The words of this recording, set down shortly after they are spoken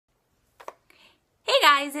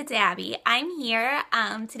guys, it's Abby. I'm here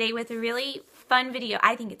today with a really fun video.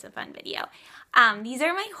 I think it's a fun video. These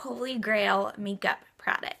are my Holy Grail makeup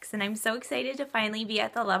products, and I'm so excited to finally be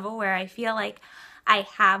at the level where I feel like I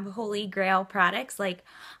have Holy Grail products. Like,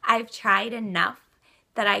 I've tried enough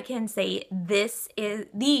that I can say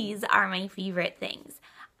these are my favorite things.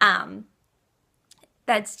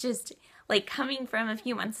 That's just like coming from a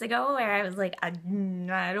few months ago where I was like, I don't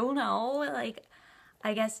know, like,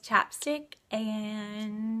 I guess chapstick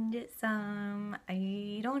and some,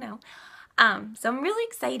 I don't know. So I'm really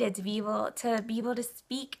excited to be able to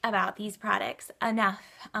speak about these products enough.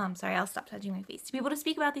 Sorry, I'll stop touching my face. To be able to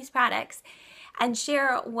speak about these products and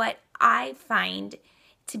share what I find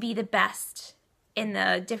to be the best in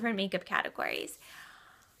the different makeup categories.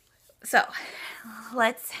 So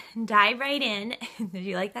let's dive right in. Did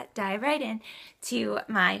you like that? Dive right in to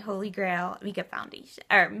my Holy Grail makeup foundation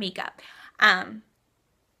or makeup.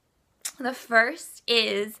 The first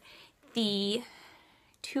is the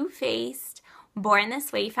Too Faced Born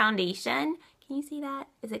This Way foundation. Can you see that?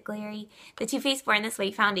 Is it glary? The Too Faced Born This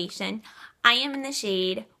Way foundation. I am in the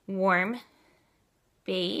shade Warm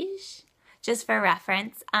Beige, just for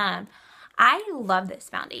reference. I love this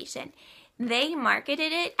foundation. They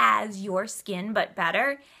marketed it as Your Skin But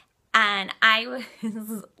Better, and I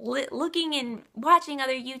was looking and watching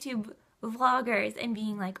other YouTube vloggers and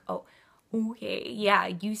being like, oh, okay, yeah,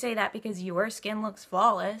 you say that because your skin looks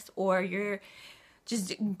flawless or you're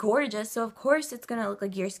just gorgeous, so of course it's gonna look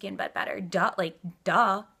like Your Skin But Better.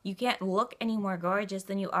 Duh, you can't look any more gorgeous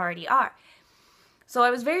than you already are. So I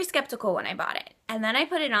was very skeptical when I bought it, and then I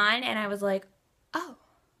put it on and I was like, oh,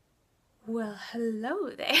 well,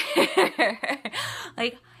 hello there.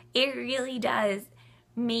 Like, it really does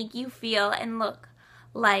make you feel and look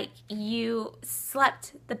like you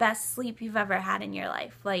slept the best sleep you've ever had in your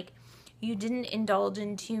life. Like, you didn't indulge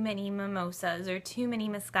in too many mimosas or too many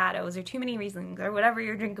Moscatos or too many Rieslings or whatever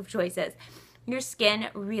your drink of choice is. Your skin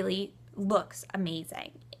really looks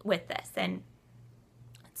amazing with this, and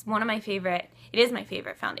it's one of my favorite, it is my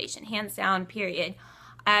favorite foundation, hands down, period.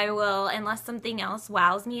 I will, unless something else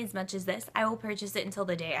wows me as much as this, I will purchase it until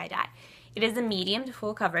the day I die. It is a medium to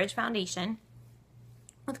full coverage foundation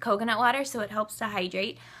with coconut water, so it helps to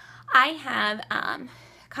hydrate. I have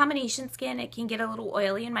combination skin. It can get a little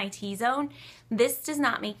oily in my T-zone. This does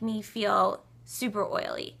not make me feel super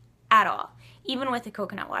oily at all, even with the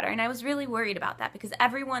coconut water. And I was really worried about that because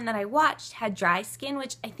everyone that I watched had dry skin,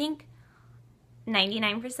 which I think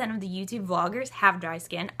 99% of the YouTube vloggers have dry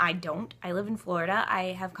skin. I don't. I live in Florida.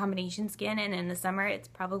 I have combination skin, and in the summer it's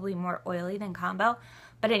probably more oily than combo.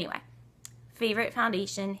 But anyway, favorite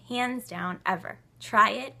foundation, hands down, ever.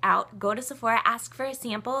 Try it out. Go to Sephora, ask for a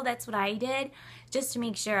sample. That's what I did, just to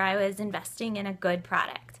make sure I was investing in a good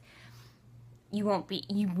product. You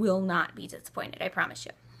will not be disappointed, I promise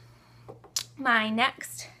you. My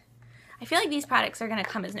next, I feel like these products are going to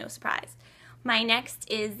come as no surprise. My next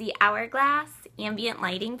is the Hourglass Ambient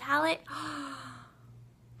Lighting Palette.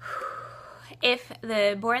 If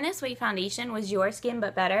the Born This Way foundation was Your Skin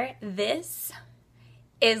But Better, this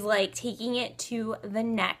is like taking it to the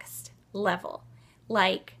next level.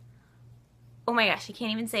 Like, oh my gosh, I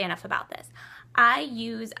can't even say enough about this. I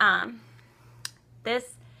use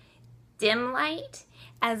this dim light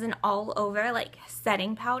as an all over like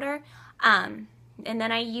setting powder, and then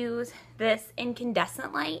I use this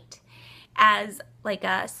incandescent light as like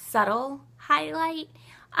a subtle highlight,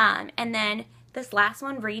 and then this last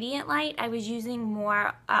one, Radiant Light, I was using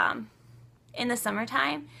more in the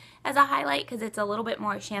summertime as a highlight because it's a little bit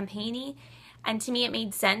more champagne-y. And to me, it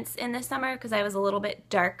made sense in the summer because I was a little bit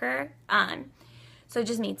darker. So it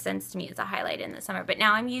just made sense to me as a highlight in the summer. But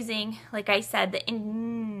now I'm using, like I said, the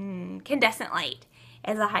incandescent light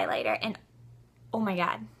as a highlighter. And oh my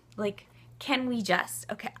God, like, can we just,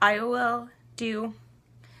 okay, I will do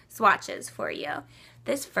swatches for you.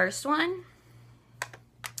 This first one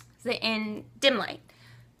is in dim light.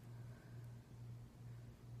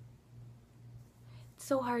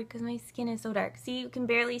 So hard because my skin is so dark. See, you can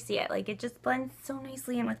barely see it. Like, it just blends so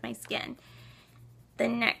nicely in with my skin. The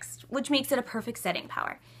next, which makes it a perfect setting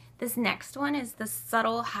power. This next one is the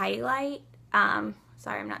subtle highlight. Sorry,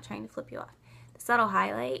 I'm not trying to flip you off. The subtle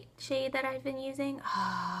highlight shade that I've been using.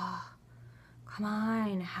 Oh, come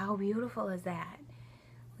on. How beautiful is that?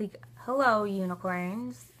 Like, hello,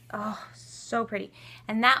 unicorns. Oh, so pretty.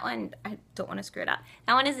 And that one, I don't want to screw it up.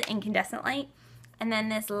 That one is the incandescent light. And then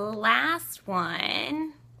this last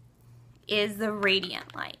one is the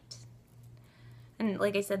Radiant Light. And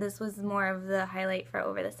like I said, this was more of the highlight for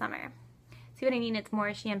over the summer. See what I mean? It's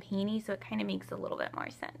more champagne-y, so it kind of makes a little bit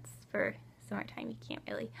more sense. For summertime, you can't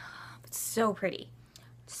really. It's so pretty.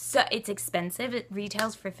 So it's expensive. It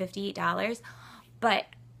retails for $58, but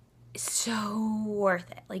so worth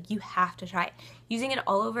it. Like, you have to try it. Using it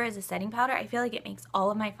all over as a setting powder, I feel like it makes all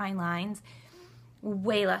of my fine lines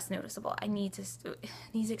way less noticeable.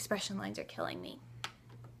 These expression lines are killing me.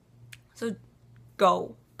 So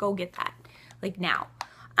go get that, like, now.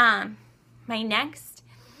 My next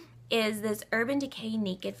is this Urban Decay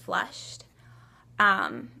Naked Flushed.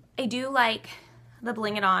 I do like the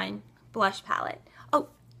Bling It On blush palette. Oh,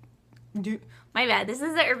 my bad. This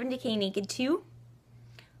is the Urban Decay Naked 2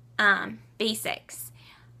 Basics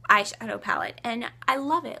eyeshadow palette, and I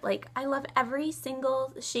love it. Like, I love every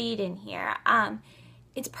single shade in here.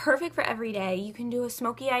 It's perfect for every day. You can do a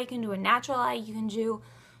smoky eye, you can do a natural eye, you can do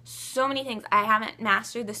so many things. I haven't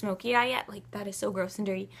mastered the smoky eye yet. Like, that is so gross and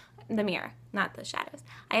dirty. The mirror, not the shadows.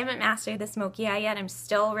 I haven't mastered the smoky eye yet. I'm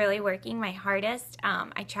still really working my hardest.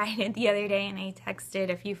 I tried it the other day and I texted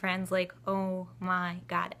a few friends like, oh my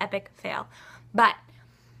god, epic fail. But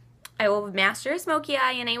I will master a smoky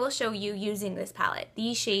eye and I will show you using this palette.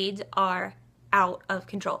 These shades are out of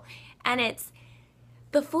control. And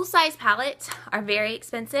the full-size palettes are very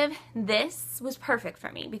expensive. This was perfect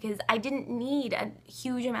for me because I didn't need a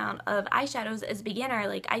huge amount of eyeshadows as a beginner.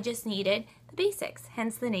 Like, I just needed the basics,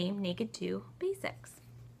 hence the name Naked 2 Basics.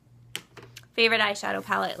 Favorite eyeshadow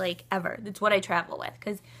palette, like, ever. That's what I travel with,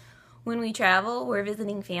 because when we travel, we're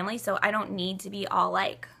visiting family, so I don't need to be all,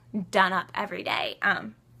 like, done up every day.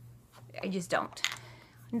 I just don't.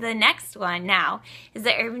 The next one now is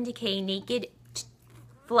the Urban Decay Naked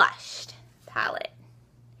Flushed palette.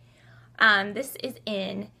 This is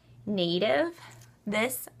in Native.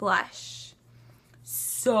 This blush,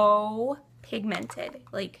 so pigmented.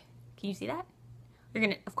 Like, can you see that?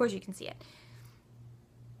 Of course you can see it.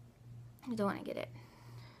 I don't want to get it.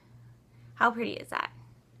 How pretty is that?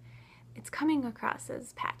 It's coming across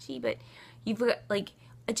as patchy, but you've got, like,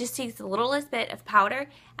 it just takes the littlest bit of powder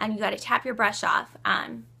and you got to tap your brush off.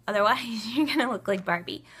 Otherwise you're gonna look like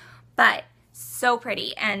Barbie. But so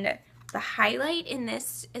pretty. And the highlight in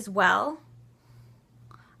this as well,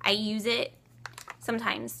 I use it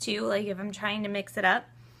sometimes too, like if I'm trying to mix it up.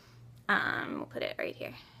 We'll put it right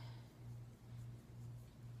here.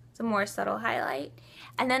 It's a more subtle highlight.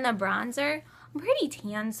 And then the bronzer, I'm pretty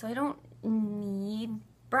tan, so I don't need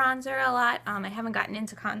bronzer a lot. I haven't gotten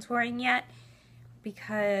into contouring yet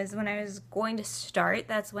because when I was going to start,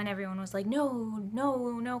 that's when everyone was like, no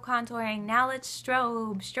contouring, now let's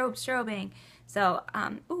strobing. So,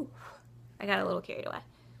 ooh, I got a little carried away.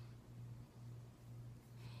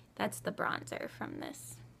 That's the bronzer from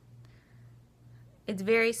this. It's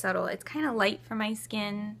very subtle. It's kind of light for my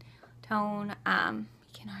skin tone. You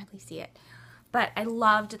can hardly see it. But I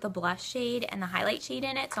loved the blush shade and the highlight shade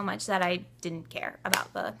in it so much that I didn't care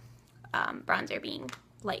about the bronzer being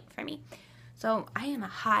light for me. So I am a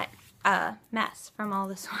hot mess from all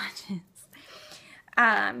the swatches.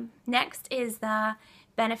 Next is the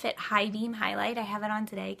Benefit High Beam Highlight. I have it on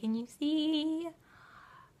today. Can you see?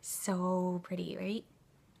 So pretty, right?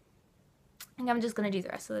 I think I'm just going to do the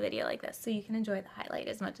rest of the video like this so you can enjoy the highlight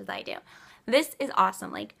as much as I do. This is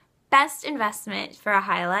awesome. Like, best investment for a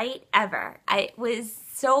highlight ever. It was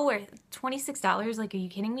so worth it. $26. Like, are you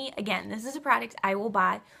kidding me? Again, this is a product I will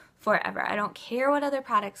buy forever. I don't care what other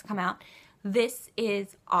products come out. This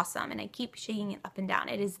is awesome, and I keep shaking it up and down.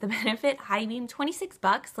 It is the Benefit High Beam,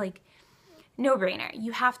 $26, like, no brainer.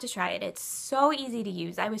 You have to try it. It's so easy to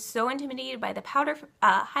use. I was so intimidated by the powder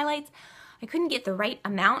highlights. I couldn't get the right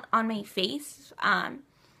amount on my face, and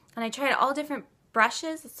I tried all different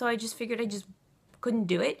brushes, so I just figured I just couldn't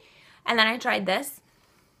do it. And then I tried this.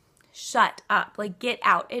 Shut up. Like, get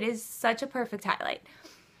out. It is such a perfect highlight.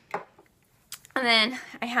 And then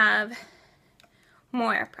I have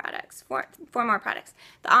more products, four more products.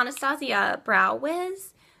 The Anastasia Brow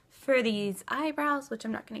Wiz for these eyebrows, which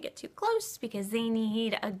I'm not going to get too close because they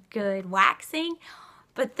need a good waxing.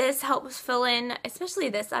 But this helps fill in, especially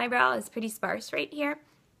this eyebrow is pretty sparse right here.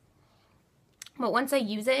 But once I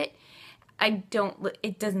use it, it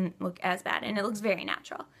doesn't look as bad, and it looks very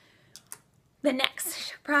natural. The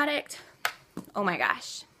next product, oh my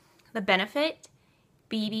gosh, the Benefit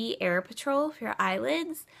BB Air Patrol for your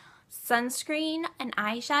eyelids. Sunscreen and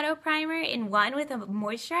eyeshadow primer in one with a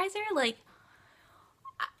moisturizer. Like,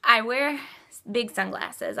 I wear big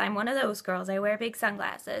sunglasses. I'm one of those girls. I wear big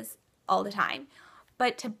sunglasses all the time.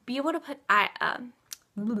 But to be able to put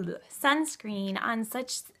sunscreen on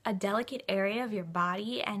such a delicate area of your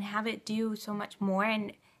body and have it do so much more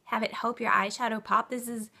and have it help your eyeshadow pop, this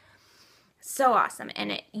is so awesome.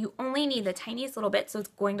 And you only need the tiniest little bit, so it's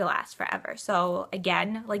going to last forever. So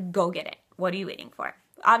again, like, go get it. What are you waiting for?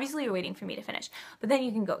 Obviously, you're waiting for me to finish, but then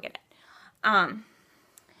you can go get it.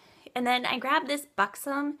 And then I grabbed this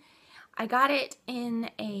Buxom. I got it in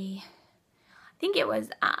a, I think it was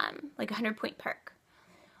like a 100-point perk.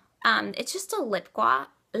 It's just a lip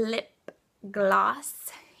gloss,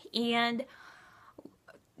 and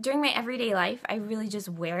during my everyday life, I really just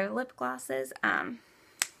wear lip glosses.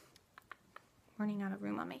 Running out of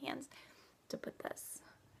room on my hands to put this.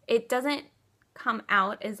 It doesn't come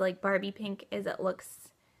out as like Barbie pink as it looks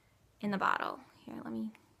in the bottle. Here, let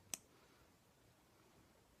me.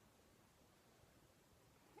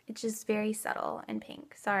 It's just very subtle and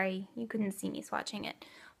pink. Sorry, you couldn't see me swatching it,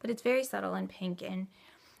 but it's very subtle and pink, and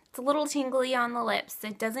it's a little tingly on the lips.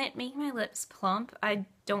 It doesn't make my lips plump. I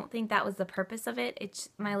don't think that was the purpose of it.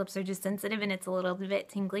 My lips are just sensitive and it's a little bit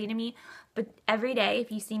tingly to me. But every day,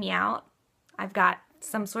 if you see me out, I've got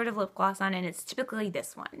some sort of lip gloss on, and it's typically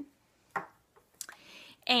this one.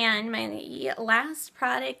 And my last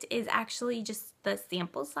product is actually just the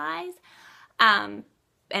sample size.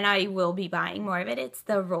 And I will be buying more of it. It's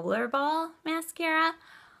the Rollerball mascara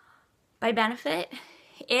by Benefit.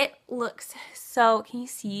 It looks so, can you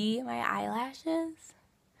see my eyelashes?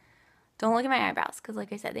 Don't look at my eyebrows because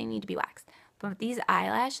like I said, they need to be waxed. But these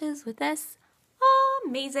eyelashes with this, oh,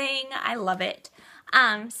 amazing. I love it.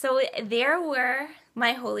 So there were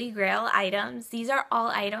my Holy Grail items. These are all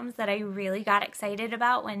items that I really got excited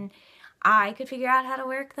about when I could figure out how to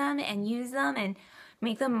work them and use them and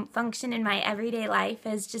make them function in my everyday life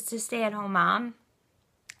as just a stay-at-home mom.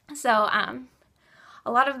 So,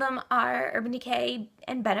 a lot of them are Urban Decay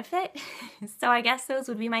and Benefit, so I guess those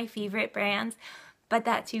would be my favorite brands. But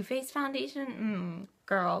that Too Faced foundation,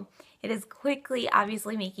 girl, it is quickly,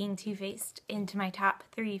 obviously, making Too Faced into my top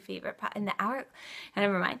 3 favorite in the hour.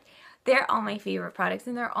 Never mind. They're all my favorite products,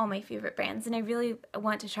 and they're all my favorite brands, and I really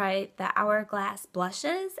want to try the Hourglass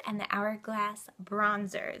blushes and the Hourglass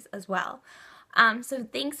bronzers as well. So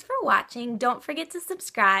thanks for watching. Don't forget to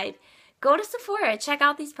subscribe. Go to Sephora, check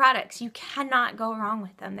out these products. You cannot go wrong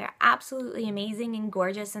with them. They're absolutely amazing and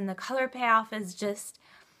gorgeous, and the color payoff is just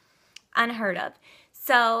unheard of.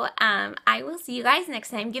 So I will see you guys next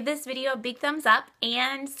time. Give this video a big thumbs up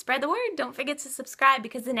and spread the word. Don't forget to subscribe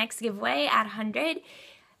because the next giveaway at 100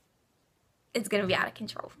 is going to be out of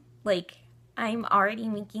control. Like, I'm already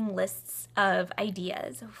making lists of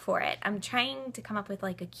ideas for it. I'm trying to come up with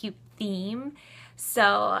like a cute theme.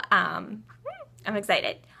 So I'm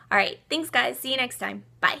excited. All right, thanks guys. See you next time.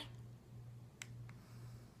 Bye.